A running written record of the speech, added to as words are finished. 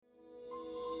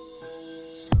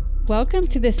Welcome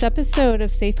to this episode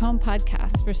of Safe Home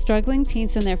Podcast for struggling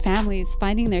teens and their families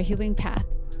finding their healing path.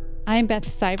 I'm Beth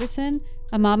Syverson,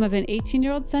 a mom of an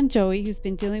 18-year-old son, Joey, who's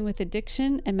been dealing with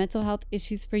addiction and mental health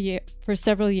issues for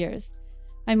several years.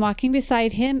 I'm walking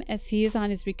beside him as he is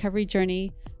on his recovery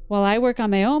journey while I work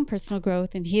on my own personal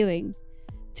growth and healing.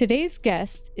 Today's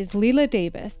guest is Leela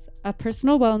Davis, a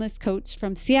personal wellness coach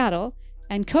from Seattle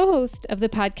and co-host of the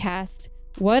podcast,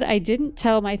 What I Didn't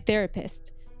Tell My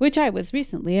Therapist, which I was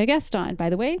recently a guest on, by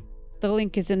the way. The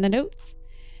link is in the notes.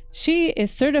 She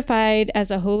is certified as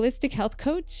a holistic health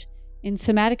coach in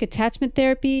somatic attachment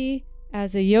therapy,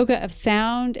 as a yoga of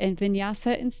sound and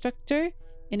vinyasa instructor,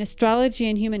 in astrology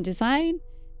and human design,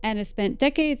 and has spent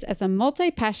decades as a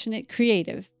multi-passionate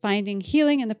creative, finding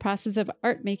healing in the process of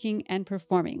art making and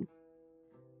performing.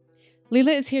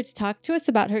 Leela is here to talk to us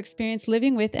about her experience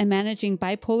living with and managing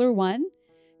bipolar 1,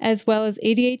 as well as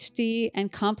ADHD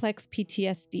and complex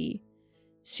PTSD.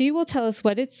 She will tell us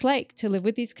what it's like to live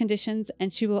with these conditions,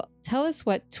 and she will tell us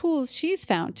what tools she's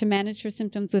found to manage her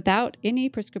symptoms without any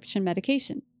prescription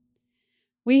medication.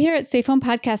 We here at Safe Home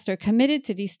Podcast are committed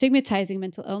to destigmatizing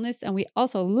mental illness, and we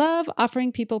also love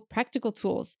offering people practical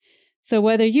tools. So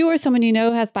whether you or someone you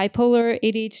know has bipolar,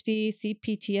 ADHD,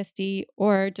 CPTSD,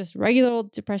 or just regular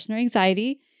old depression or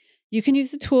anxiety, you can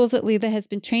use the tools that Leela has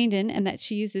been trained in and that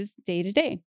she uses day to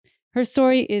day. Her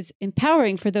story is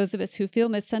empowering for those of us who feel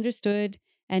misunderstood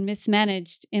and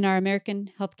mismanaged in our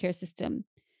American healthcare system.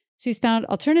 She's found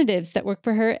alternatives that work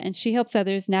for her, and she helps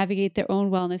others navigate their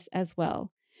own wellness as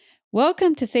well.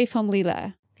 Welcome to Safe Home,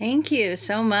 Leela. Thank you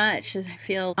so much. I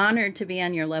feel honored to be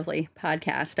on your lovely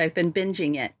podcast. I've been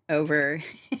binging it over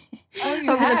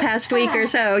the past week or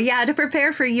so. Yeah, to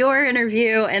prepare for your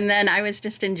interview. And then I was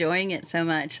just enjoying it so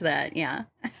much that, yeah.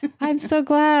 I'm so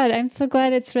glad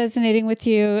it's resonating with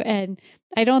you. And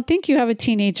I don't think you have a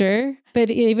teenager,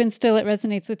 but even still it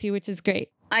resonates with you, which is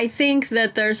great. I think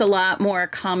that there's a lot more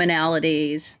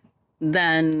commonalities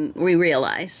than we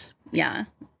realize. Yeah.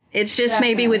 It's just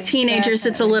maybe with teenagers,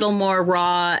 It's a little more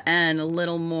raw and a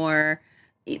little more,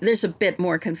 there's a bit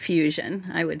more confusion,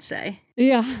 I would say.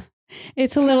 Yeah.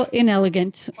 It's a little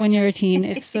inelegant when you're a teen.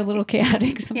 It's a little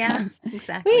chaotic sometimes. Yeah,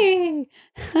 exactly.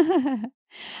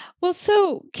 Well,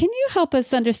 so can you help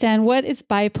us understand what is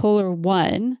bipolar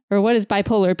 1 or what is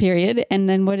bipolar period? And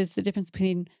then what is the difference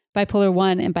between bipolar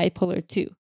 1 and bipolar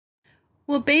 2?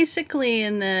 Well, basically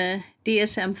in the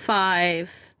DSM-5,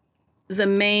 the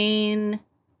main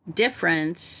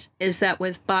difference is that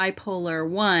with bipolar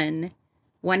 1,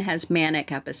 one has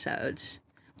manic episodes,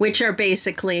 which are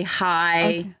basically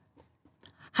high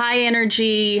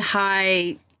energy,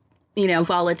 high,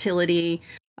 volatility.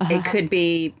 Uh-huh. It could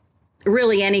be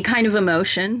really any kind of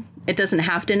emotion. It doesn't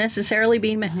have to necessarily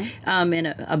be in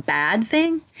a bad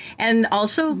thing. And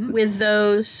also with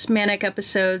those manic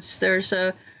episodes, there's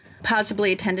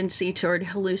possibly a tendency toward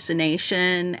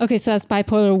hallucination. Okay, so that's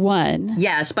bipolar 1.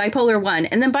 Yes, bipolar 1.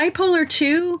 And then bipolar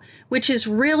 2, which is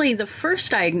really the first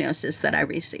diagnosis that I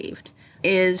received,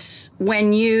 is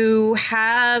when you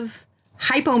have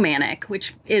hypomanic,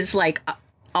 which is like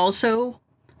also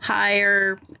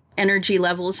higher energy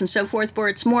levels and so forth, where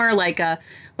it's more like a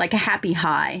happy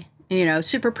high,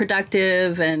 super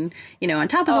productive and, on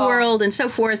top of the world and so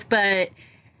forth. But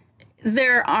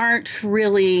there aren't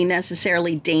really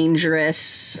necessarily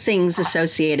dangerous things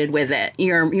associated with it.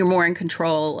 You're more in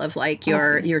control of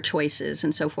your choices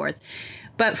and so forth.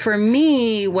 But for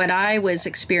me, what I was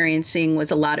experiencing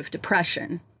was a lot of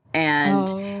depression.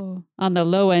 And on the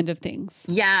low end of things.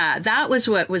 Yeah, that was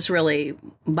what was really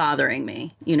bothering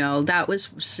me. That was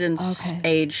since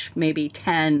age maybe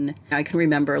 10. I can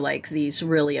remember these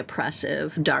really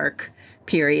oppressive, dark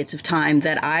periods of time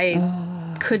that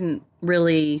I couldn't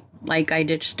really, I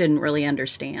just didn't really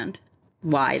understand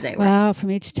why they were. Wow, from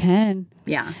age 10.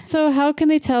 Yeah. So how can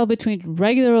they tell between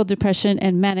regular old depression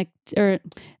and manic, or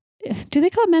do they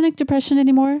call it manic depression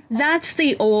anymore? That's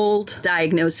the old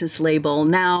diagnosis label.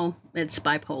 Now it's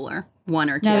bipolar 1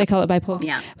 or 2. Now they call it bipolar.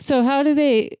 Yeah. So how do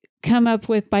they come up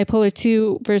with bipolar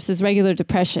 2 versus regular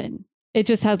depression? It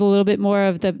just has a little bit more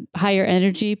of the higher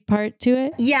energy part to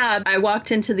it? Yeah. I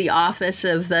walked into the office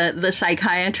of the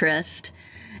psychiatrist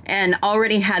and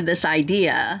already had this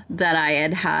idea that I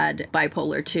had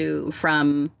bipolar 2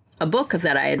 from a book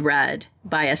that I had read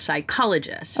by a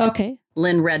psychologist. Okay.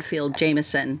 Lynn Redfield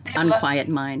Jameson, Unquiet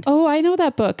Mind. Oh, I know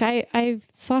that book. I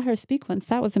saw her speak once.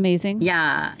 That was amazing.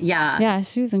 Yeah. Yeah,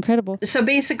 she was incredible. So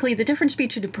basically, the difference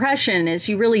between depression is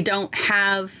you really don't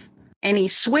have any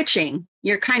switching.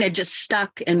 You're kind of just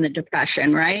stuck in the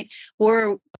depression, right?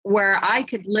 Or where I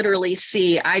could literally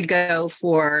see I'd go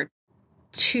for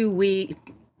 2 weeks,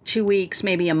 2 weeks,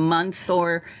 maybe a month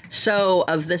or so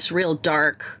of this real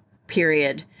dark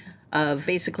period of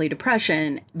basically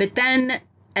depression. But then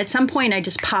at some point I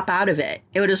just pop out of it.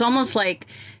 It was almost like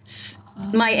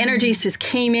my energies just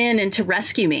came in and to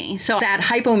rescue me. So that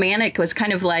hypomanic was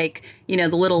kind of like, the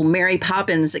little Mary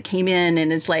Poppins that came in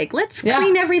and is like, let's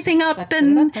clean everything up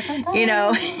and,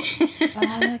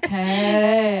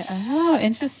 Okay. Oh,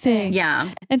 interesting. Yeah.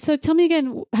 And so tell me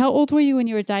again, how old were you when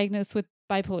you were diagnosed with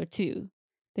bipolar 2?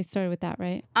 They started with that,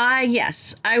 right?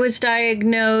 Yes. I was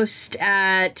diagnosed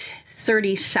at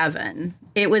 37.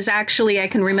 It was actually, I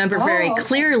can remember very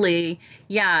clearly.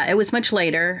 Yeah, it was much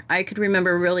later. I could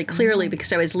remember really clearly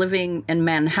because I was living in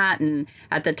Manhattan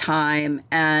at the time.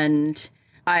 And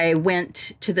I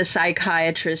went to the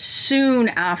psychiatrist soon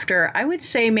after, I would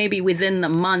say maybe within the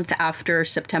month after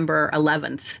September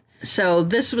 11th. So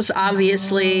this was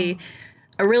obviously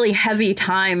a really heavy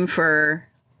time for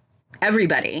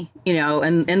everybody,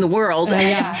 in the world,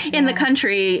 in the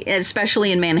country,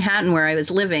 especially in Manhattan where I was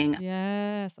living.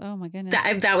 Yes. Oh my goodness.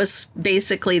 That was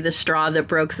basically the straw that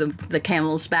broke the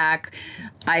camel's back.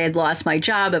 I had lost my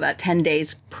job about 10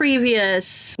 days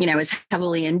previous. I was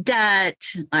heavily in debt.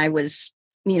 I was,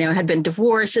 had been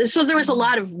divorced. So there was a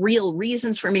lot of real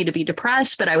reasons for me to be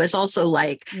depressed, but I was also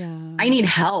like, I need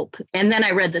help. And then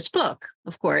I read this book,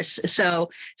 of course. So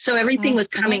everything was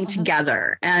coming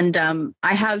together. And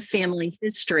I have family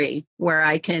history where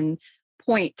I can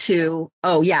point to,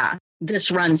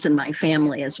 this runs in my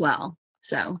family as well.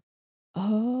 So.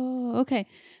 Oh, okay.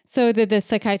 So did the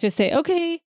psychiatrist say,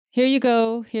 okay, here you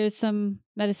go, here's some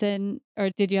medicine,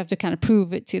 or did you have to kind of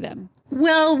prove it to them?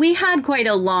 Well, we had quite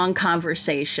a long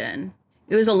conversation.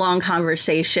 It was a long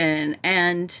conversation,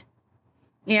 and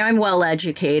I'm well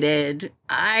educated.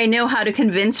 I know how to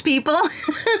convince people.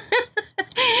 I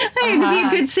can be a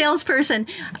good salesperson.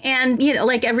 And,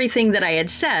 like everything that I had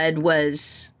said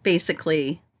was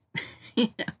basically,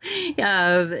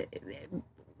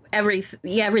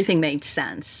 everything made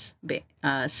sense.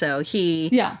 So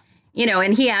he,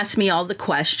 and he asked me all the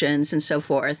questions and so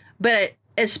forth. But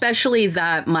especially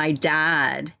that my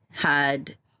dad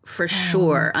had for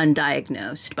sure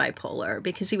undiagnosed bipolar,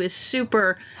 because he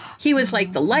was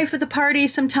like the life of the party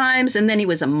sometimes. And then he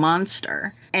was a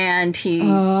monster, and he,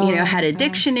 had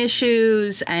addiction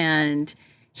issues, and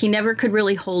he never could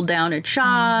really hold down a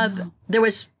job. There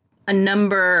was a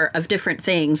number of different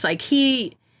things. Like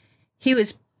he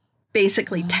was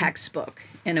basically textbook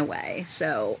in a way.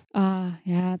 So,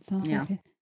 it sounds like it.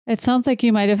 It sounds like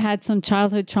you might have had some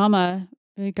childhood trauma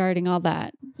regarding all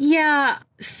that. Yeah,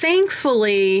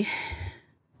 thankfully,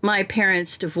 my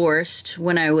parents divorced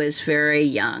when I was very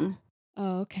young.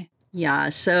 Oh, okay. Yeah,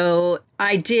 so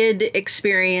I did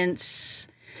experience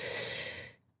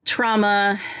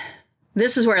trauma.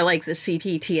 This is where like the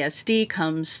CPTSD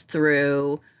comes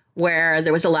through, where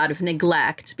there was a lot of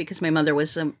neglect because my mother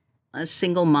was a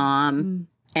single mom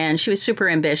and she was super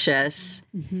ambitious.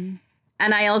 Mm-hmm.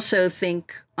 And I also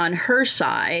think on her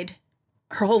side,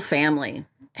 her whole family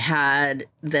had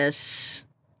this,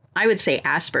 I would say,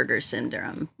 Asperger's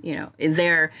syndrome.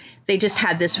 They just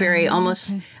had this very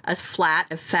almost a flat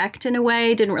effect in a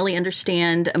way, didn't really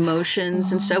understand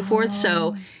emotions and so forth.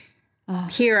 So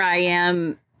here I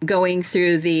am going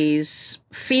through these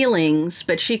feelings,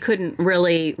 but she couldn't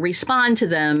really respond to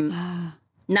them,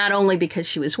 not only because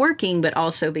she was working, but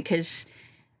also because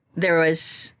there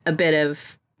was a bit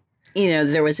of,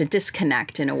 there was a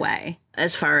disconnect in a way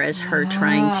as far as her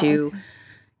trying to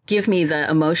give me the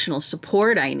emotional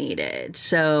support I needed.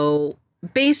 So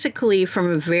basically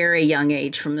from a very young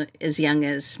age, from as young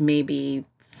as maybe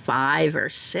 5 or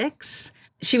 6,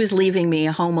 she was leaving me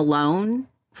home alone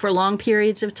for long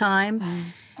periods of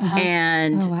time.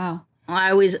 And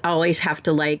I always have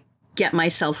to like get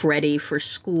myself ready for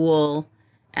school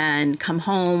and come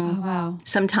home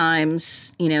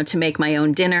sometimes, to make my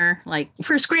own dinner. Like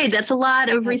first grade, that's a lot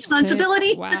of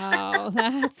responsibility. Wow,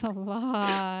 that's a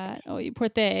lot. Oh, you poor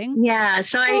thing. Yeah.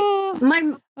 So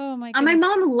my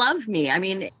mom loved me. I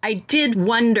mean, I did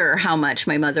wonder how much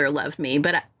my mother loved me,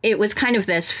 but it was kind of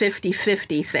this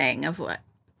 50-50 thing of what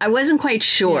I wasn't quite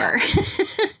sure. Yeah.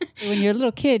 When you're a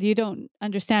little kid, you don't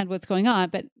understand what's going on,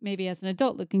 but maybe as an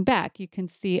adult looking back, you can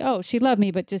see, oh, she loved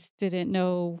me, but just didn't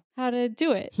know how to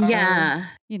do it. Yeah.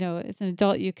 Or, as an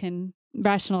adult, you can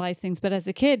rationalize things, but as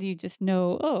a kid, you just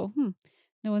know,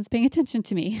 no one's paying attention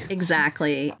to me.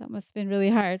 Exactly. That must have been really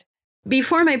hard.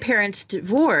 Before my parents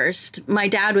divorced, my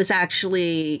dad was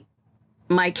actually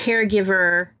my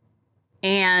caregiver,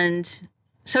 and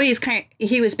so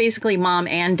he was basically mom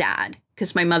and dad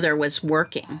because my mother was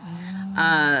working.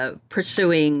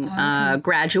 Pursuing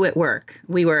graduate work.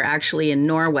 We were actually in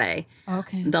Norway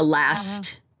the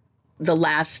last the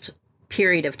last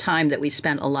period of time that we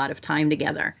spent a lot of time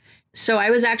together. So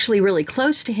I was actually really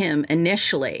close to him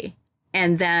initially.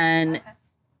 And then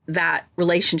that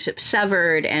relationship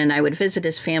severed, and I would visit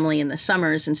his family in the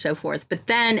summers and so forth. But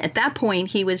then at that point,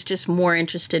 he was just more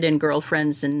interested in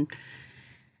girlfriends and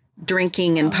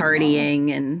drinking and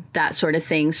partying and that sort of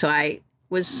thing. So I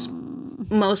was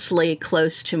mostly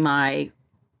close to my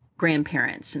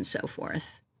grandparents and so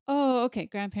forth. Oh, okay.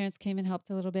 Grandparents came and helped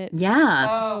a little bit. Yeah.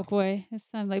 Oh, boy. It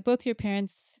sounded like both your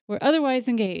parents were otherwise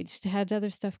engaged, had other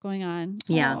stuff going on.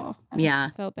 Yeah. Oh,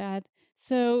 Yeah. Felt bad.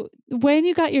 So when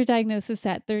you got your diagnosis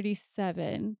at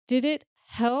 37, did it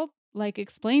help like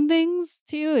explain things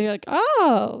to you? You're like,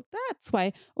 oh, that's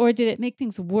why. Or did it make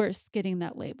things worse getting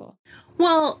that label?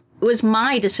 Well, it was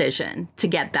my decision to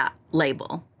get that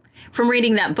label from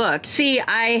reading that book. See,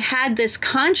 I had this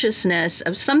consciousness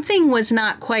of something was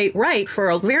not quite right for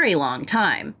a very long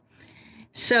time.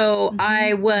 So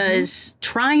I was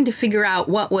trying to figure out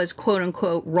what was quote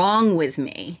unquote wrong with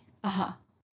me.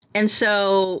 And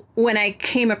so when I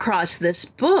came across this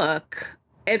book,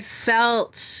 it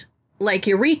felt like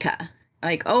eureka.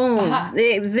 Like, something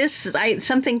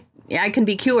I can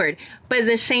be cured. But at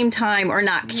the same time, or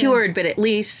not cured, but at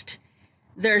least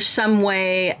there's some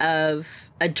way of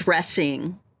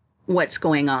addressing what's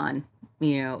going on,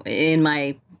 in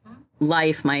my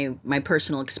life, my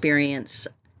personal experience.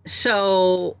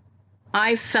 So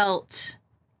I felt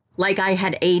like I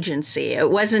had agency.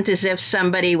 It wasn't as if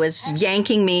somebody was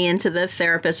yanking me into the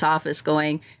therapist's office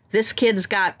going, this kid's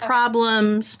got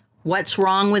problems. What's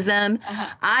wrong with them?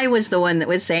 I was the one that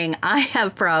was saying, I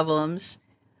have problems.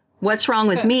 What's wrong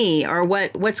with me? Or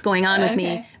what's going on with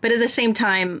me? But at the same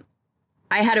time,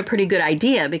 I had a pretty good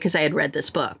idea because I had read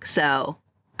this book. So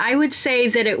I would say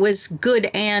that it was good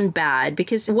and bad,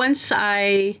 because once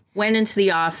I went into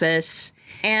the office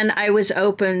and I was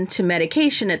open to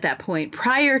medication at that point.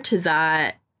 Prior to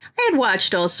that, I had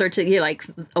watched all sorts of, like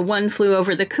One Flew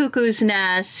Over the Cuckoo's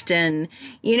Nest, and,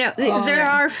 there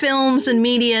are films and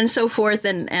media and so forth.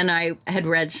 And I had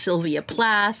read Sylvia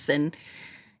Plath and,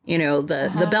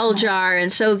 the Bell Jar.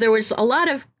 And so there was a lot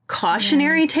of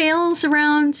cautionary tales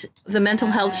around the mental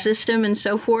health system and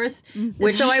so forth.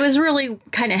 So I was really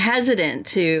kind of hesitant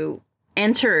to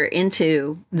enter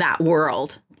into that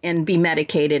world and be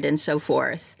medicated and so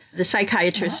forth. The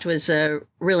psychiatrist was a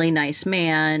really nice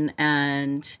man,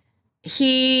 and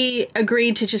he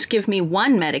agreed to just give me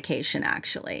one medication,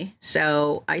 actually.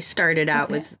 So I started out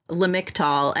with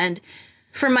Lamictal. And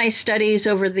from my studies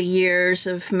over the years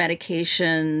of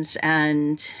medications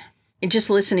and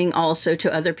just listening also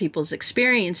to other people's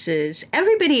experiences,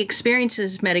 everybody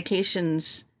experiences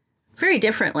medications very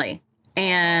differently.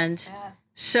 And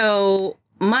so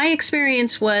my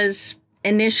experience was,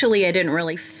 initially, I didn't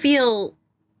really feel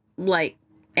like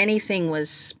anything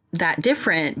was that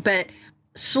different, but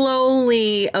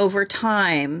slowly over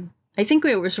time, I think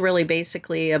it was really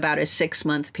basically about a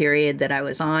 6-month period that I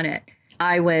was on it.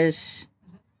 I was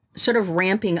sort of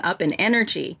ramping up in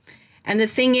energy. And the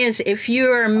thing is, if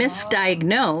you're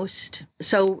misdiagnosed,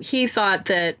 so he thought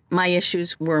that my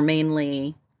issues were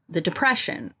mainly the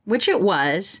depression, which it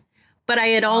was. But I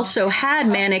had also had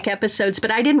manic episodes,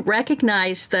 but I didn't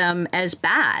recognize them as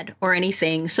bad or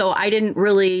anything. So I didn't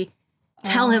really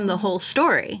tell him the whole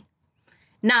story.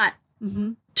 Not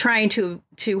trying to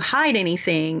hide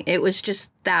anything. It was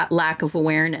just that lack of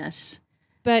awareness.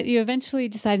 But you eventually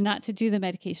decided not to do the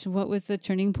medication. What was the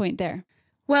turning point there?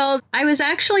 Well, I was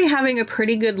actually having a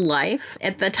pretty good life.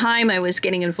 At the time, I was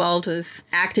getting involved with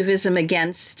activism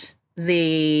against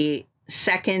the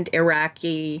second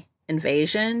Iraqi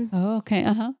invasion. Oh,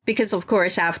 okay. Because, of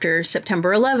course, after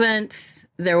September 11th,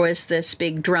 there was this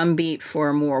big drumbeat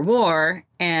for more war.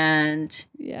 And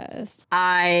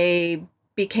I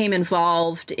became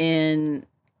involved in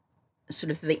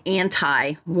sort of the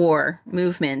anti-war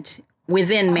movement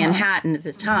within Manhattan at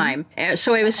the time.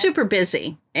 So I was super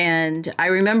busy. And I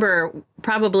remember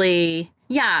probably,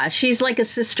 she's like a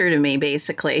sister to me,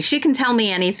 basically. She can tell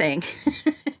me anything.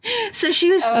 So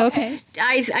she was,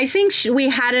 I think we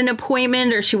had an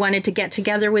appointment, or she wanted to get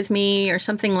together with me or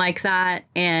something like that.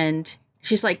 And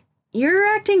she's like, you're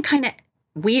acting kind of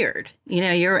weird.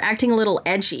 You're acting a little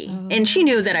edgy. And she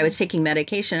knew that I was taking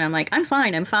medication. I'm like, I'm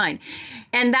fine.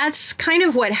 And that's kind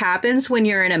of what happens when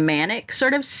you're in a manic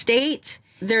sort of state.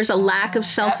 There's a lack of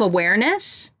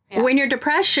self-awareness. Yeah. When you're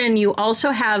depression, you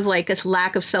also have like a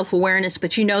lack of self-awareness,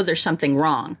 but there's something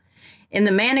wrong. In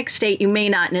the manic state, you may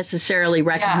not necessarily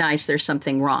recognize there's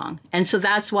something wrong. And so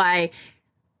that's why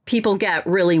people get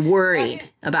really worried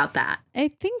about that. I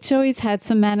think Joey's had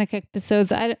some manic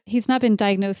episodes. He's not been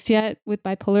diagnosed yet with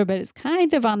bipolar, but it's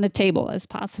kind of on the table as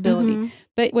possibility. Mm-hmm.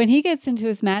 But when he gets into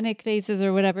his manic phases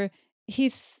or whatever,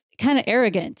 he's kind of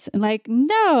arrogant and like,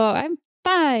 no, I'm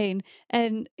fine,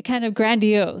 and kind of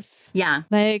grandiose. Yeah.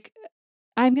 Like,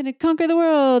 I'm going to conquer the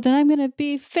world and I'm going to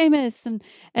be famous.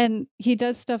 And he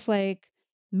does stuff like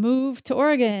move to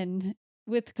Oregon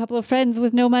with a couple of friends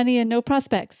with no money and no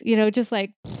prospects, just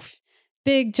like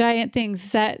big, giant things.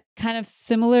 Is that kind of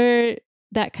similar,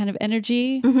 that kind of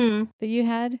energy that you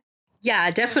had?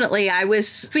 Yeah, definitely. I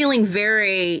was feeling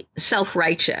very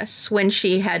self-righteous when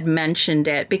she had mentioned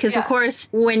it because, of course,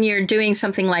 when you're doing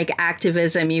something like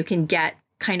activism, you can get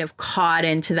kind of caught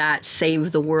into that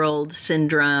save the world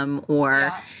syndrome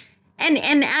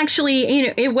and actually,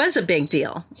 it was a big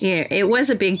deal. It was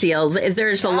a big deal.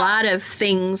 There's a lot of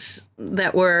things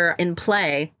that were in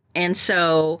play. And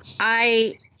so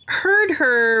I heard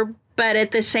her, but at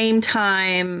the same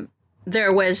time,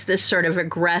 there was this sort of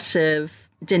aggressive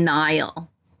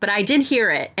denial. But I did hear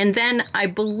it. And then I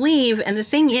believe, and the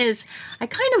thing is, I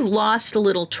kind of lost a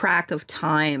little track of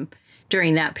time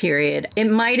during that period.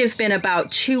 It might have been about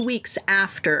 2 weeks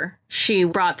after she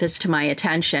brought this to my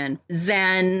attention.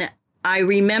 Then I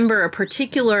remember a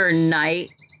particular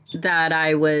night that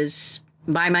I was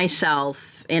by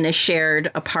myself in a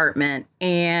shared apartment,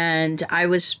 and I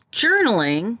was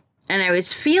journaling, and I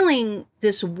was feeling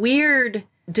this weird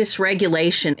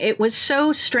dysregulation. It was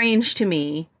so strange to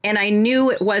me, and I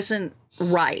knew it wasn't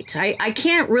right. I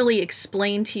can't really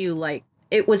explain to you, like,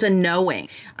 it was a knowing.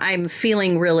 I'm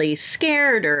feeling really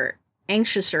scared or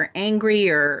anxious or angry,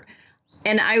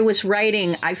 and I was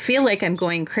writing, I feel like I'm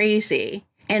going crazy.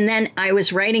 And then I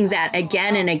was writing that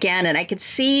again and again, and I could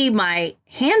see my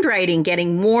handwriting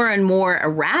getting more and more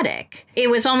erratic. It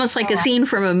was almost like a scene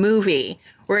from a movie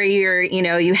where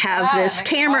you have this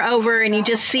camera over and you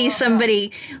just see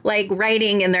somebody like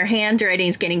writing and their handwriting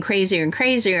is getting crazier and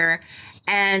crazier.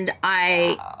 And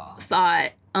I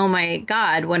thought, oh my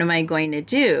God, what am I going to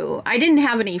do? I didn't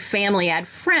have any family. I had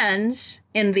friends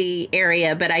in the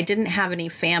area, but I didn't have any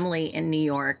family in New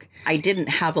York. I didn't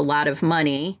have a lot of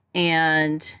money,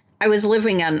 and I was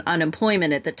living on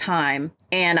unemployment at the time.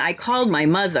 And I called my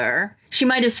mother. She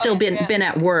might have still been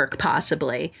at work,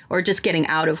 possibly, or just getting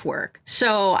out of work.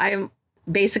 So I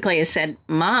said,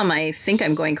 Mom, I think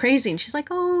I'm going crazy. And she's like,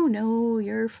 oh, no,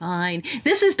 you're fine.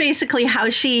 This is basically how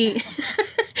she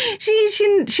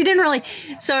she didn't really.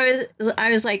 So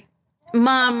I was like,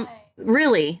 Mom,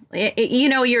 really,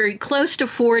 your close to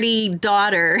 40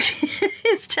 daughter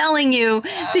is telling you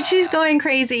that she's going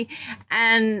crazy.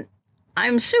 And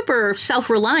I'm super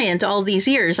self-reliant all these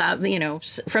years,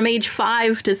 from age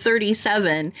 5 to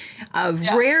 37,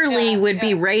 rarely would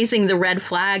be raising the red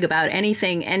flag about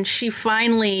anything. And she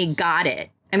finally got it.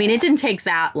 I mean, it didn't take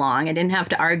that long. I didn't have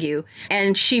to argue.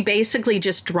 And she basically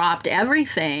just dropped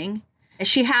everything.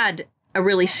 She had a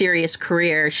really serious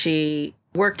career. She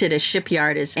worked at a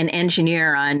shipyard as an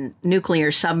engineer on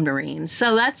nuclear submarines.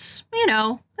 So that's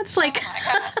like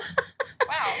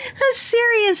a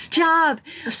serious job.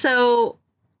 So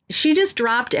she just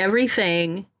dropped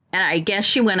everything. And I guess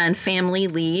she went on family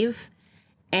leave.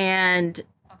 And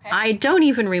I don't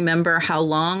even remember how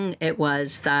long it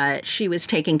was that she was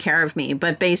taking care of me.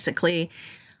 But basically,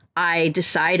 I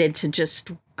decided to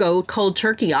just go cold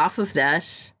turkey off of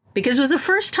this because it was the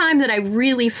first time that I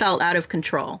really felt out of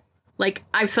control. Like,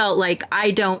 I felt like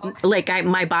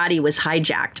my body was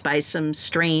hijacked by some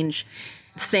strange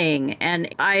thing.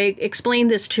 And I explained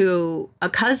this to a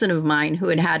cousin of mine who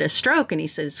had had a stroke. And he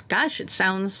says, gosh, it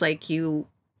sounds like you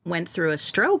went through a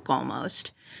stroke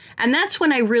almost. And that's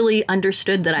when I really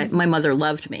understood that my mother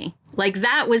loved me. Like,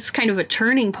 that was kind of a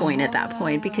turning point at that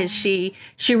point because she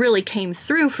really came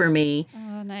through for me.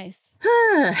 Oh, nice.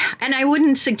 And I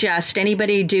wouldn't suggest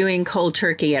anybody doing cold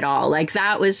turkey at all. Like,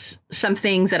 that was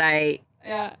something that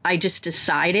I just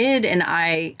decided, and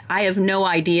I have no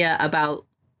idea about.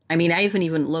 I mean, I haven't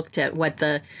even looked at what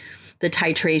the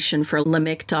titration for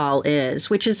Lamictal is,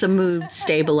 which is a mood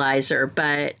stabilizer.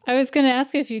 But I was going to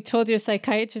ask if you told your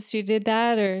psychiatrist you did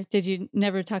that, or did you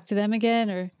never talk to them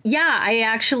again? Or yeah, I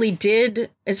actually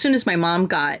did. As soon as my mom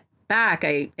got back,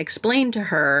 I explained to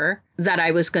her that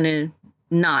I was going to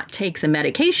not take the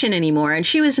medication anymore. And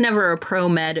she was never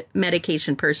a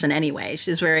medication person anyway.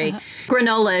 She's very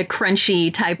granola,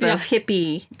 crunchy type of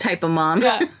hippie type of mom.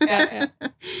 Yeah.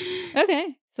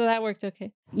 Okay. So that worked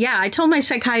okay. Yeah, I told my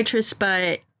psychiatrist,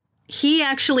 but he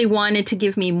actually wanted to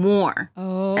give me more.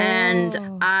 Oh. And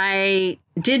I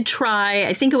did try,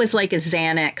 I think it was like a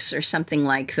Xanax or something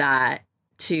like that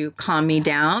to calm me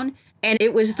down. And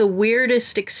it was the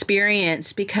weirdest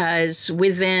experience because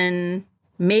within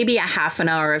maybe a half an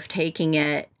hour of taking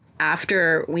it,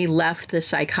 after we left the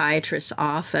psychiatrist's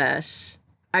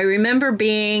office, I remember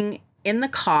being in the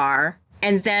car,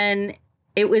 and then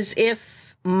it was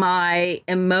if my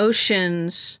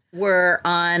emotions were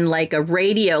on like a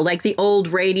radio, like the old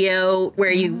radio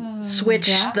where you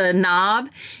switch the knob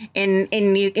and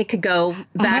it could go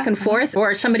back and forth,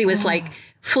 or somebody was like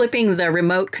flipping the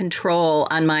remote control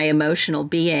on my emotional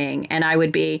being. And I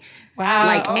would be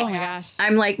like, oh my gosh.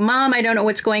 I'm like, Mom, I don't know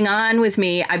what's going on with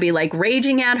me. I'd be like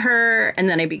raging at her, and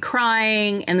then I'd be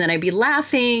crying, and then I'd be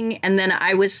laughing. And then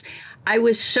I was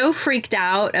so freaked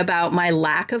out about my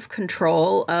lack of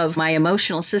control of my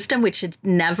emotional system, which had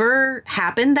never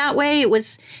happened that way.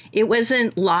 It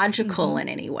wasn't logical in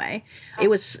any way. It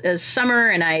was a summer,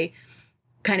 and I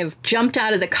kind of jumped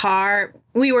out of the car.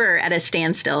 We were at a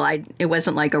standstill. It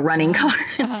wasn't like a running car.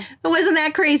 It wasn't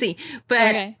that crazy.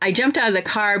 But I jumped out of the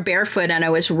car barefoot, and I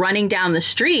was running down the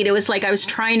street. It was like I was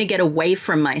trying to get away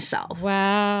from myself.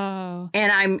 Wow.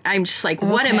 And I'm just like,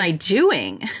 what am I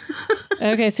doing?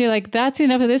 Okay, so you're like, that's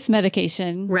enough of this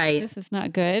medication. Right. This is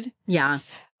not good. Yeah.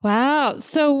 Wow.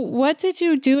 So what did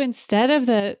you do instead of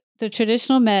the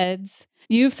traditional meds?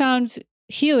 You found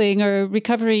healing or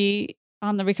recovery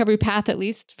on the recovery path, at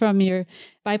least from your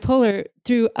bipolar,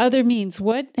 through other means.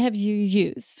 What have you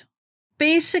used?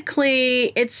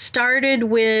 Basically, it started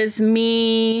with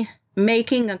me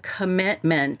making a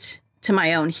commitment to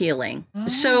my own healing.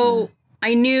 So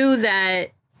I knew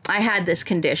that I had this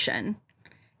condition.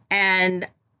 And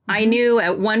I knew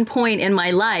at one point in my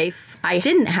life, I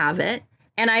didn't have it.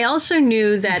 And I also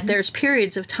knew that there's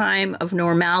periods of time of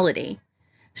normality.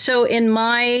 So in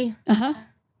my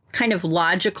kind of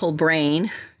logical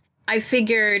brain, I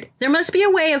figured there must be a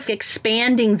way of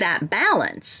expanding that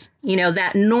balance,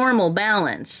 that normal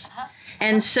balance.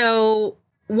 And so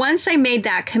once I made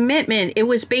that commitment, it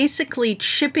was basically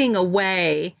chipping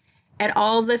away at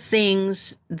all the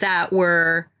things that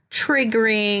were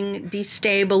triggering,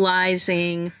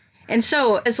 destabilizing. And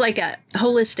so as like a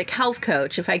holistic health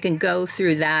coach, if I can go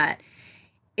through that,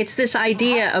 it's this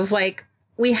idea of like,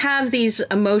 we have these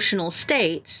emotional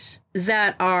states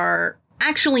that are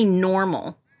actually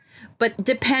normal, but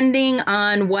depending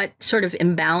on what sort of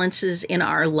imbalances in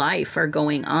our life are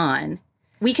going on,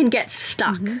 we can get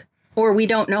stuck. Or we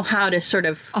don't know how to sort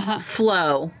of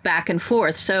flow back and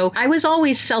forth. So I was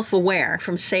always self-aware.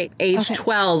 From, say, age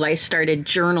 12, I started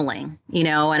journaling, and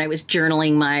I was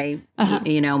journaling my,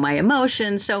 my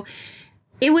emotions. So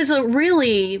it was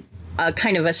really a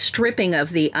kind of a stripping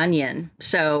of the onion.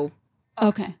 So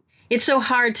it's so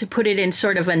hard to put it in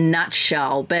sort of a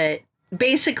nutshell, but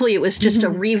basically it was just a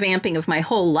revamping of my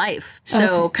whole life.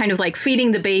 So kind of like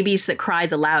feeding the babies that cry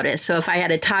the loudest. So if I had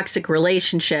a toxic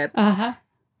relationship,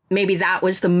 maybe that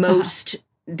was the most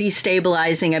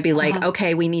destabilizing. I'd be like,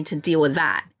 okay, we need to deal with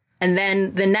that. And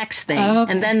then the next thing,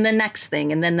 and then the next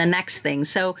thing, and then the next thing.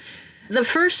 So the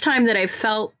first time that I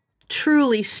felt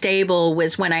truly stable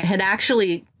was when I had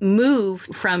actually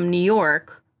moved from New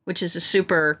York, which is a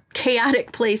super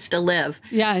chaotic place to live.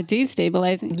 Yeah,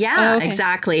 destabilizing. Yeah,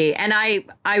 exactly. And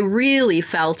I really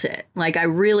felt it. Like, I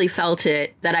really felt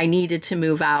it that I needed to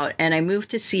move out. And I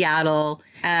moved to Seattle,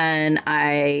 and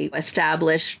I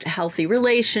established healthy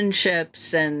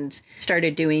relationships and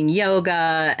started doing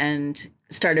yoga and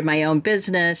started my own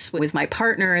business with my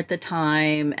partner at the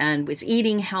time and was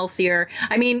eating healthier.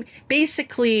 I mean,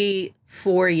 basically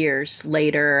 4 years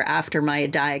later after my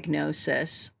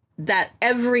diagnosis, that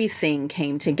everything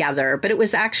came together, but it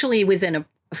was actually within a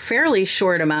fairly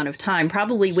short amount of time,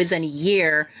 probably within a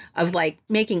year of like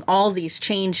making all these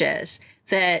changes,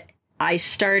 that I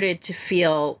started to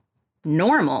feel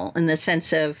normal in the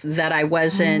sense of that I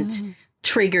wasn't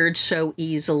triggered so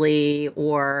easily,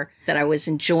 or that I was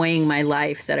enjoying my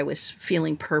life, that I was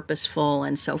feeling purposeful,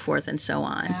 and so forth and so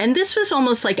on. And this was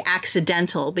almost like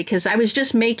accidental because I was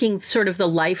just making sort of the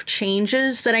life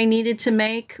changes that I needed to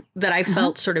make, that I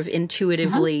felt sort of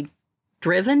intuitively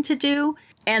driven to do.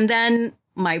 And then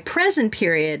my present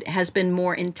period has been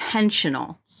more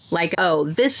intentional. Like, oh,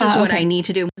 this is what I need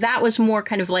to do. That was more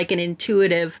kind of like an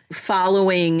intuitive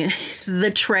following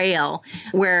the trail,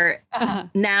 where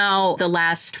now the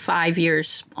last 5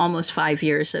 years, almost 5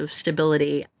 years of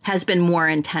stability has been more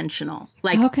intentional.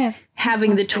 Like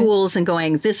having the tools and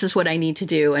going, this is what I need to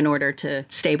do in order to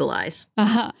stabilize.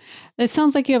 It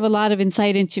sounds like you have a lot of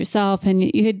insight into yourself, and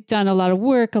you had done a lot of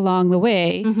work along the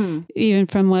way, even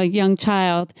from a young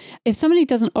child. If somebody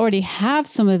doesn't already have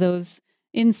some of those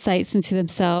insights into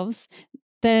themselves,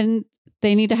 then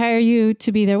they need to hire you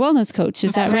to be their wellness coach.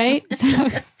 Is that right?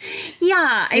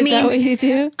 Yeah. Is that what you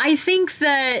do? I think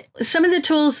that some of the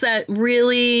tools that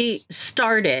really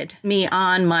started me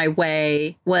on my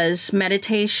way was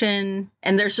meditation.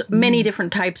 And there's many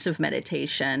different types of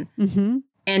meditation. Mm-hmm.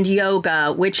 And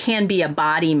yoga, which can be a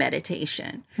body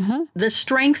meditation. Uh-huh. The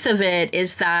strength of it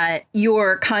is that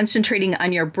you're concentrating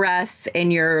on your breath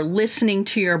and you're listening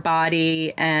to your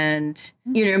body and,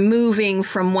 moving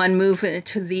from one movement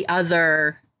to the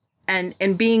other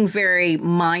and being very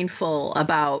mindful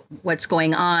about what's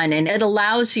going on. And it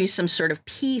allows you some sort of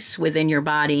peace within your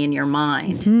body and your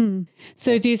mind. Mm-hmm.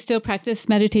 So do you still practice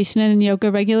meditation and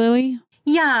yoga regularly?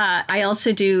 Yeah, I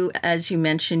also do, as you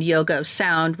mentioned, yoga of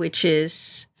sound, which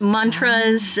is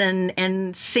mantras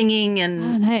and singing.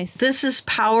 And nice. This is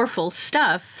powerful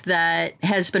stuff that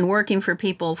has been working for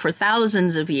people for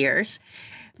thousands of years.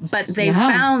 But they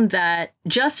found that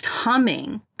just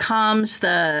humming calms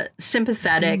the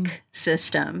sympathetic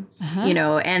system,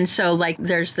 and so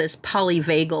there's this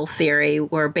polyvagal theory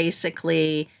where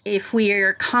basically if we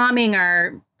are calming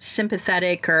our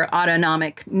sympathetic or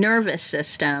autonomic nervous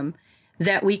system,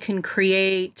 that we can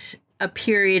create a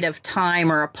period of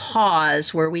time or a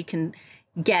pause where we can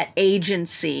get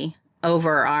agency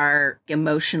over our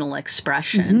emotional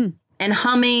expression. Mm-hmm. And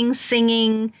humming,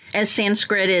 singing, as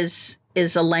Sanskrit is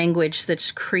a language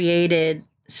that's created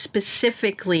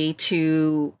specifically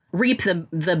to reap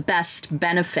the best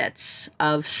benefits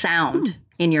of sound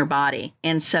in your body.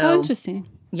 And so, interesting.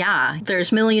 Yeah,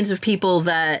 there's millions of people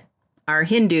that are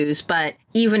Hindus, but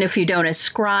even if you don't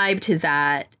ascribe to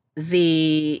that,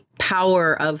 the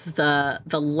power of the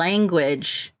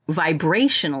language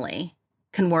vibrationally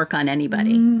can work on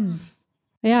anybody.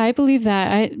 Yeah, I believe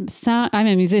that. I'm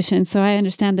a musician, so I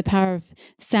understand the power of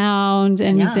sound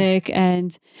and music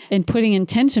and putting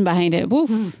intention behind it.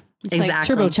 Woof. It's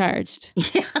exactly. Like turbocharged.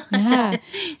 Yeah.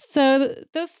 So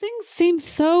those things seem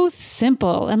so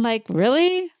simple and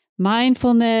really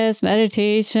mindfulness,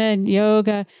 meditation,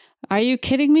 yoga. Are you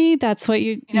kidding me? That's what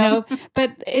you know,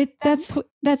 but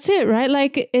that's it,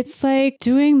 right? It's like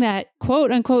doing that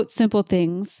quote unquote simple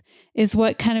things is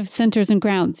what kind of centers and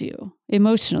grounds you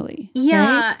emotionally.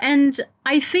 Yeah. Right? And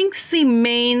I think the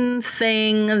main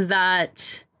thing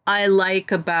that I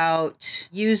like about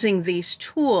using these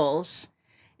tools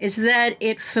is that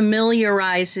it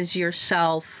familiarizes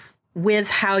yourself with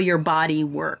how your body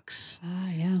works.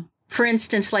 Yeah. For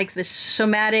instance, the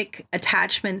somatic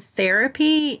attachment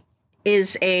therapy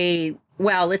is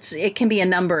it can be a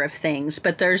number of things,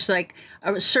 but there's a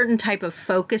certain type of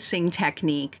focusing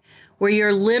technique where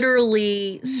you're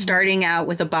literally starting out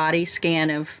with a body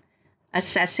scan of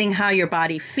assessing how your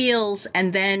body feels.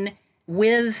 And then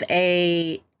with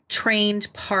a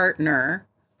trained partner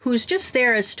who's just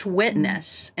there as to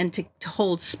witness and to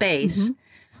hold space,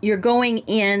 you're going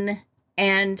in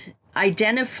and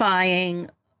identifying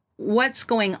what's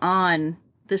going on,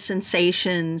 the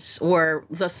sensations or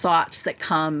the thoughts that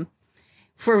come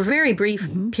for a very brief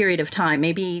period of time,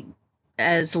 maybe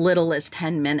as little as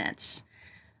 10 minutes,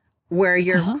 where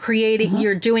you're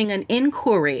you're doing an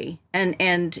inquiry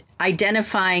and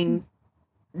identifying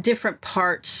different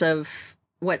parts of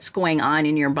what's going on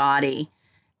in your body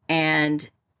and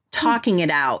talking it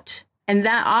out. And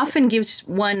that often gives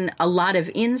one a lot of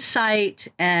insight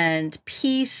and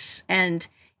peace and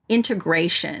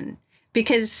integration,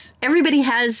 because everybody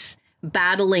has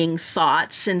battling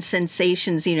thoughts and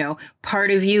sensations.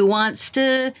 Part of you wants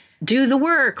to do the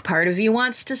work, part of you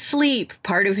wants to sleep,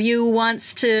 part of you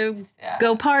wants to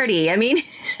go party. I mean,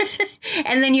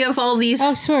 and then you have all these.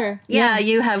 Oh, sure. Yeah,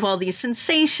 you have all these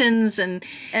sensations, and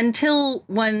until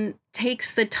one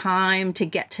takes the time to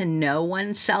get to know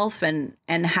oneself and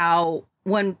how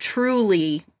one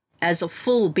truly, as a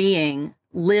full being,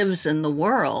 lives in the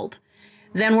world,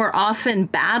 then we're often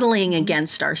battling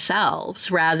against ourselves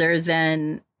rather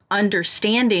than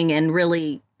understanding and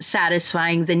really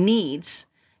satisfying the needs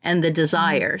and the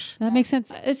desires. That makes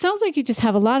sense. It sounds like you just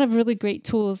have a lot of really great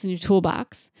tools in your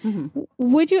toolbox.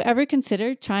 Would you ever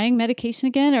consider trying medication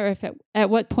again? Or at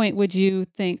what point would you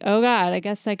think, oh God, I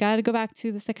guess I got to go back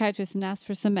to the psychiatrist and ask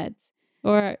for some meds?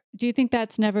 Or do you think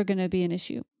that's never going to be an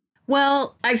issue?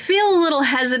 Well, I feel a little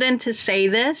hesitant to say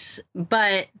this,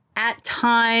 but at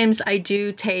times I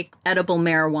do take edible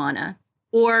marijuana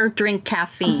or drink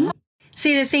caffeine.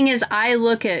 See, the thing is, I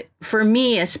look at, for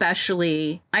me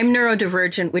especially, I'm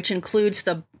neurodivergent, which includes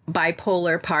the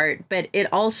bipolar part, but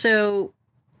it also,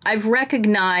 I've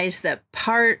recognized that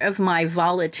part of my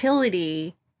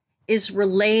volatility is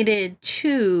related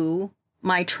to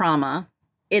my trauma.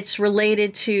 It's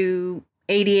related to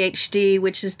ADHD,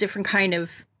 which is different kind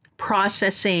of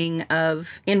processing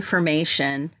of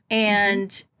information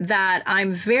and that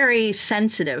I'm very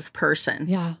sensitive person.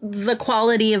 Yeah. The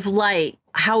quality of light,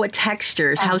 how it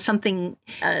textures, how something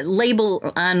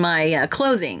label on my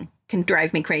clothing can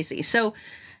drive me crazy. So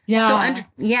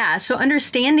so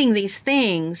understanding these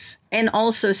things and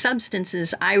also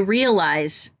substances, I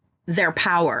realize their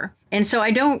power. And so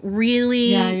I don't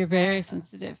really... Yeah, you're very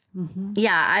sensitive. Mm-hmm.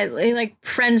 Yeah, I like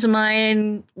friends of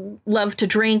mine love to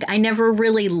drink. I never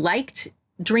really liked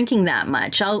drinking that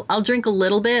much. I'll drink a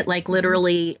little bit, like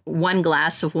literally one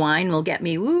glass of wine will get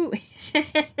me woo.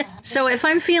 So if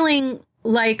I'm feeling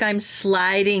like I'm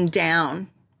sliding down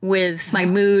with my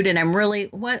mood and I'm really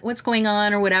what's going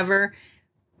on or whatever,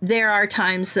 there are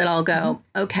times that I'll go,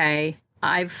 okay,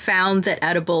 I've found that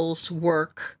edibles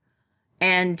work.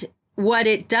 And what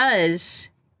it does,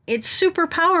 it's super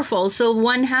powerful. So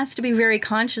one has to be very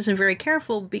conscious and very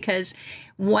careful because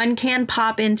one can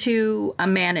pop into a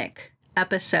manic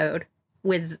episode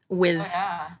with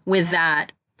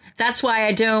that. That's why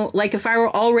I don't, like, if I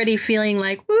were already feeling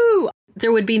like, woo,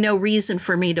 there would be no reason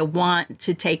for me to want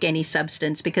to take any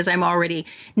substance because I'm already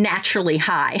naturally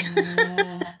high.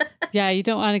 Yeah, you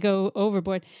don't want to go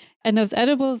overboard. And those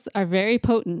edibles are very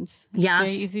potent. Yeah. It's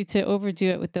very easy to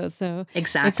overdo it with those. So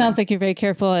exactly. It sounds like you're very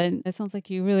careful and it sounds like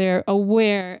you really are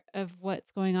aware of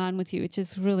what's going on with you, which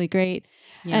is really great.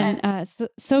 Yeah. And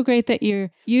so great that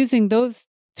you're using those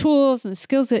tools and the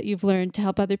skills that you've learned to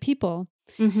help other people.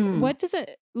 Mm-hmm. What does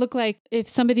it look like if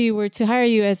somebody were to hire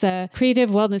you as a creative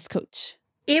wellness coach?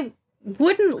 It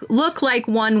wouldn't look like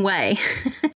one way.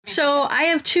 So I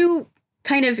have two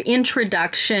kind of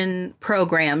introduction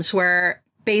programs where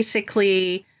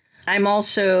basically I'm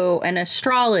also an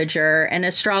astrologer, and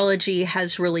astrology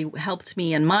has really helped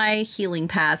me in my healing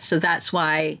path. So that's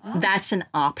why that's an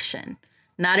option.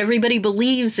 Not everybody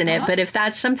believes in it, but if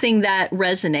that's something that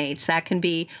resonates, that can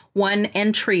be one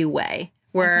entryway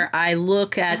where I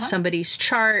look at somebody's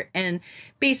chart and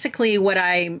basically what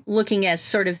I'm looking at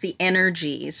sort of the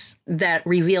energies that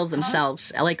reveal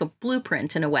themselves, like a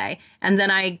blueprint in a way. And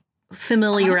then I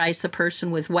familiarize the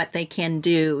person with what they can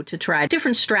do to try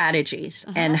different strategies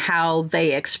and how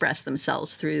they express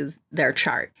themselves through their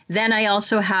chart. Then I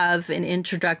also have an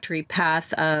introductory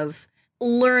path of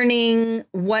learning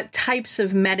what types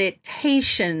of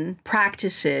meditation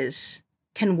practices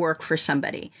can work for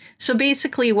somebody. So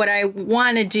basically what I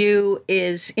want to do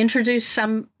is introduce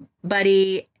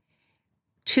somebody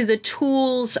to the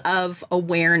tools of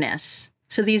awareness.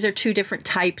 So these are two different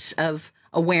types of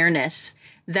awareness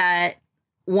that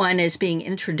one is being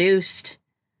introduced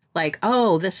like,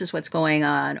 oh, this is what's going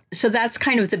on. So that's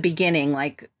kind of the beginning.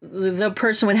 Like the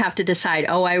person would have to decide,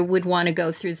 oh, I would want to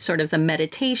go through sort of the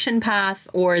meditation path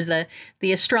or the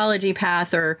astrology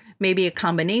path, or maybe a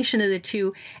combination of the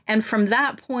two. And from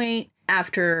that point,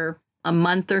 after a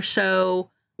month or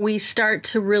so, we start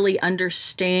to really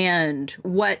understand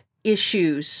what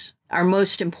issues are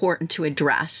most important to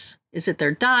address. Is it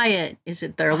their diet? Is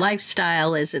it their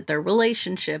lifestyle? Is it their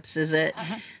relationships? Is it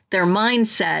their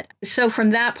mindset? So from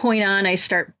that point on, I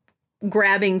start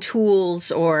grabbing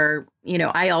tools, or,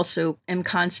 I also am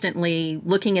constantly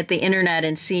looking at the internet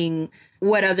and seeing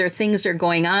what other things are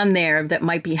going on there that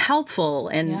might be helpful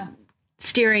and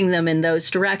steering them in those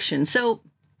directions. So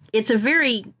it's a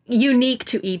very unique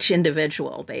to each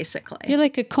individual, basically. You're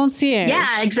like a concierge.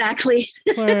 Yeah, exactly.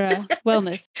 For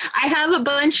wellness. I have a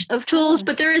bunch of tools,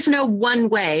 but there is no one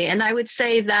way. And I would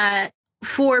say that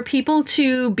for people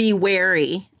to be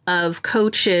wary of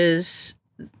coaches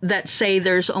that say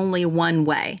there's only one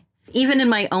way. Even in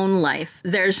my own life,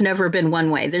 there's never been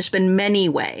one way. There's been many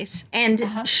ways. And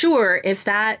sure, if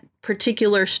that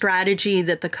particular strategy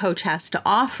that the coach has to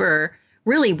offer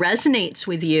really resonates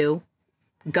with you,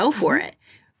 go for it.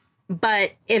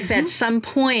 But if at some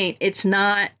point it's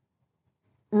not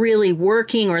really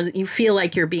working, or you feel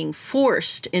like you're being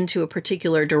forced into a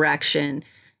particular direction,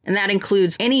 and that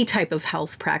includes any type of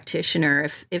health practitioner,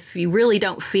 if you really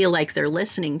don't feel like they're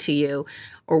listening to you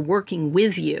or working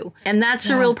with you. And that's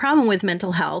a real problem with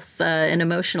mental health and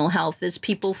emotional health, is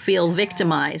people feel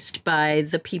victimized by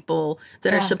the people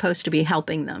that are supposed to be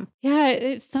helping them. Yeah,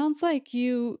 it sounds like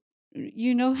you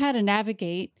know how to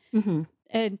navigate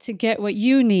and to get what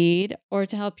you need, or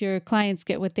to help your clients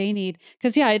get what they need.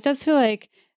 Because it does feel like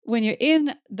when you're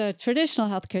in the traditional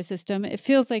healthcare system, it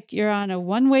feels like you're on a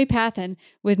one-way path and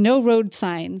with no road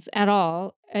signs at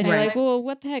all. And you're like, well,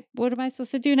 what the heck? What am I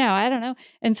supposed to do now? I don't know.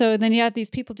 And so then you have these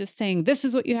people just saying, this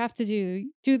is what you have to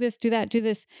do this, do that, do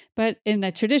this. But in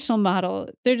the traditional model,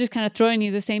 they're just kind of throwing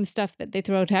you the same stuff that they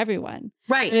throw to everyone.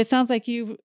 Right. But it sounds like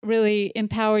you've really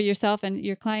empower yourself and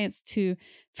your clients to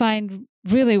find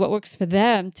really what works for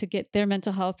them to get their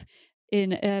mental health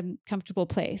in a comfortable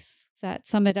place. Does that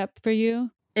sum it up for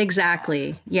you?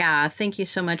 Exactly. Yeah. Thank you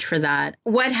so much for that.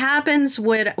 What happens,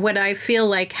 what I feel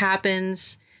like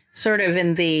happens sort of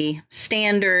in the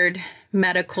standard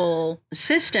medical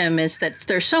system is that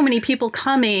there's so many people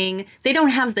coming, they don't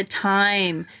have the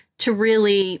time to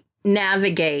really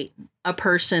navigate a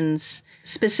person's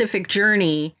specific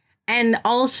journey. And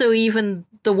also even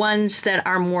the ones that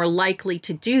are more likely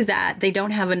to do that, they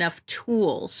don't have enough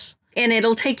tools. And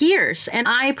it'll take years. And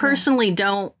I personally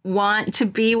don't want to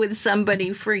be with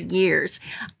somebody for years.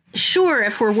 Sure,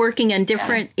 if we're working on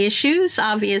different issues,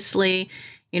 obviously,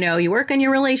 you work on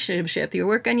your relationship, you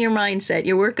work on your mindset,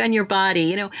 you work on your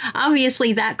body,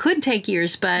 obviously that could take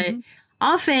years, but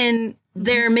often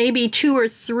there may be 2 or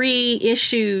 3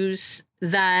 issues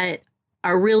that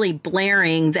are really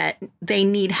blaring that they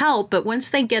need help. But once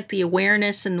they get the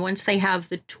awareness and once they have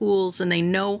the tools and they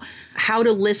know how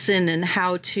to listen and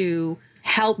how to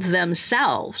help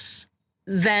themselves,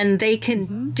 then they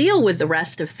can deal with the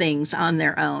rest of things on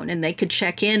their own. And they could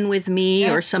check in with me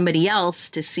or somebody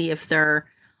else to see if they're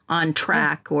on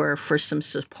track or for some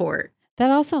support. That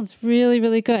all sounds really,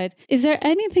 really good. Is there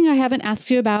anything I haven't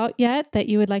asked you about yet that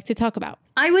you would like to talk about?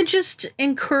 I would just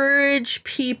encourage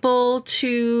people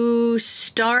to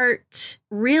start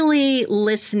really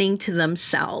listening to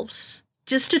themselves,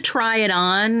 just to try it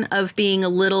on of being a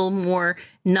little more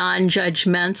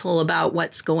non-judgmental about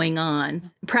what's going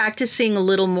on, practicing a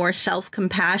little more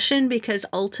self-compassion, because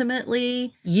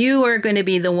ultimately you are going to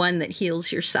be the one that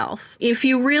heals yourself. If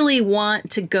you really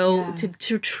want to go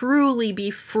to truly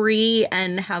be free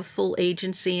and have full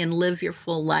agency and live your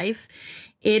full life,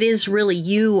 it is really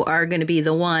you are going to be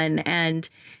the one, and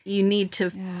you need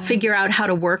to figure out how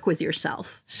to work with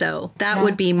yourself. So that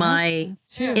would be my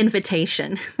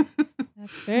invitation.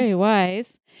 That's very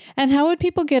wise. And how would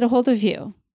people get a hold of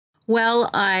you?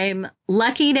 Well, I'm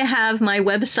lucky to have my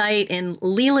website in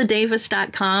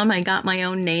LeilaDavis.com. I got my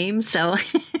own name, so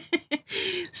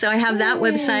I have that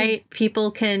website. People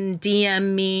can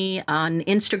DM me on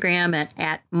Instagram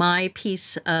at My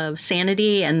Piece of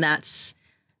Sanity, and that's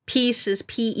peace is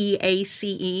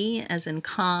PEACE as in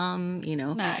calm,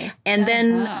 Nice. And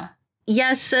then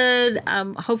yes,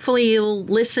 hopefully you'll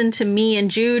listen to me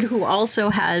and Jude, who also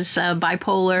has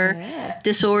bipolar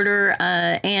disorder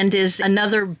and is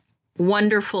another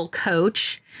wonderful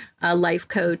coach, life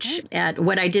coach at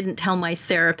What I Didn't Tell My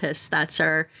Therapist. That's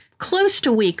our close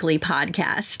to weekly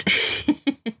podcast.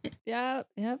 Yep.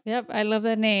 I love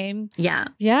that name. Yeah.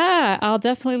 I'll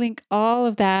definitely link all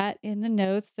of that in the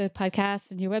notes, the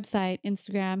podcast and your website,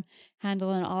 Instagram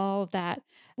handle and all of that.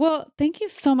 Well, thank you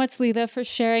so much, Leila, for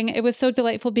sharing. It was so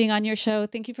delightful being on your show.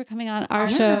 Thank you for coming on our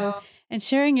show and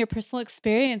sharing your personal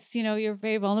experience. You're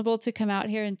very vulnerable to come out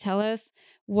here and tell us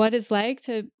what it's like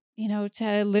to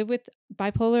live with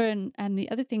bipolar and the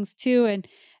other things too,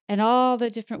 and all the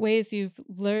different ways you've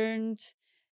learned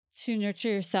to nurture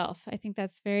yourself. I think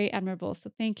that's very admirable. So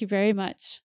thank you very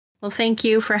much. Well, thank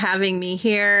you for having me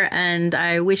here, and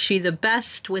I wish you the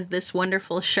best with this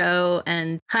wonderful show.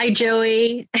 And hi,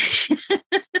 Joey.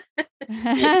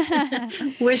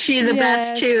 Wish you the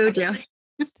best too, Joey.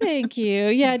 Thank you.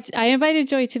 Yeah, I invited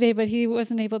Joey today, but he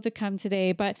wasn't able to come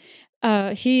today. But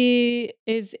he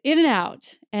is in and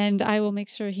out, and I will make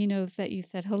sure he knows that you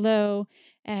said hello,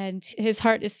 and his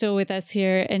heart is still with us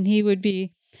here. And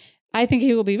I think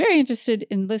he will be very interested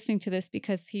in listening to this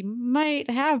because he might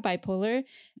have bipolar,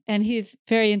 and he's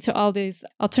very into all these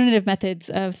alternative methods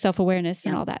of self-awareness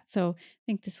and all that. So I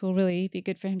think this will really be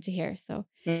good for him to hear. So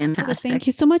thank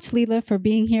you so much, Leila, for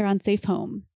being here on Safe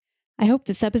Home. I hope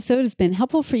this episode has been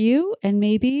helpful for you, and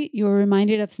maybe you're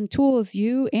reminded of some tools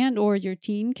you and or your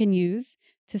team can use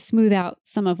to smooth out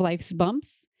some of life's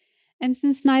bumps. And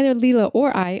since neither Leila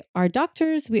or I are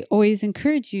doctors, we always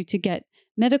encourage you to get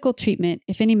medical treatment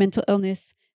if any mental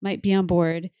illness might be on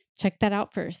board. Check that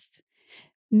out first.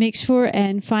 Make sure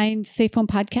and find Safe Home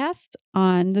Podcast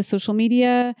on the social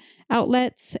media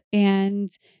outlets, and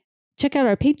check out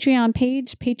our Patreon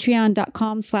page,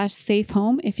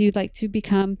 patreon.com/safehome, if you'd like to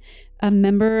become a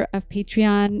member of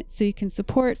Patreon so you can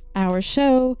support our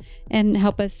show and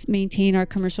help us maintain our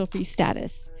commercial-free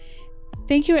status.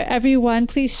 Thank you, everyone.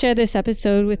 Please share this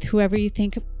episode with whoever you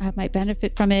think might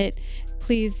benefit from it.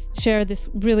 Please share this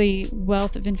really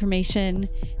wealth of information.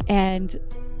 And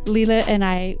Leila and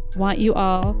I want you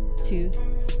all to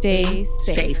stay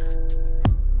safe.